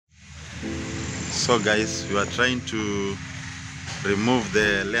So guys, we are trying to remove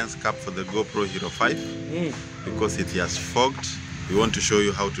the lens cap for the GoPro Hero 5 because it has fogged. We want to show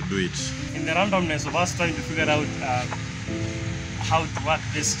you how to do it. In the randomness of us trying to figure out how to work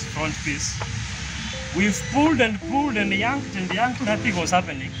this front piece, we've pulled and yanked, nothing was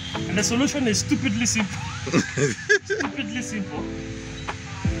happening. And the solution is stupidly simple. Stupidly simple.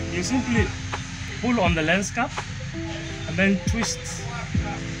 You simply pull on the lens cap and then twist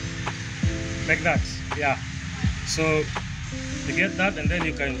like that. Yeah. So you get that, and then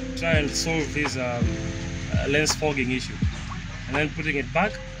you can try and solve this lens fogging issue. And then putting it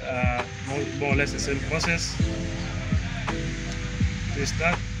back, more or less the same process. Twist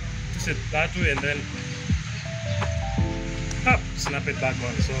it that way, and then snap it back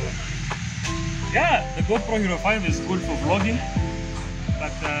on. So yeah, the GoPro Hero 5 is good for vlogging,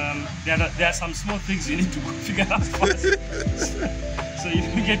 but there are some small things you need to figure out first. So you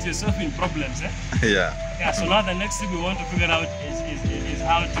can get yourself in problems, eh? Yeah. Yeah. So now the next thing we want to figure out is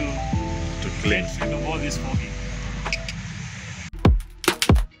how to clean get rid of all this fogging.